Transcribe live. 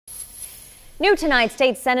New tonight,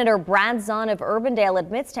 State Senator Brad Zaun of Urbandale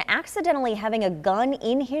admits to accidentally having a gun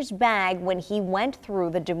in his bag when he went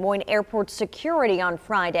through the Des Moines Airport security on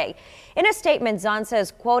Friday. In a statement, Zaun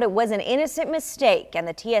says, quote, "It was an innocent mistake, and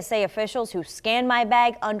the TSA officials who scanned my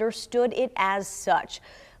bag understood it as such.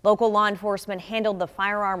 Local law enforcement handled the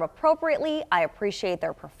firearm appropriately. I appreciate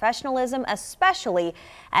their professionalism, especially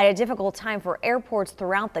at a difficult time for airports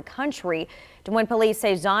throughout the country." Des Moines police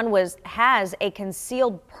say Zaun has a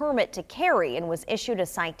concealed permit to carry and was issued a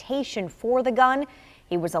citation for the gun.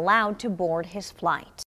 He was allowed to board his flight.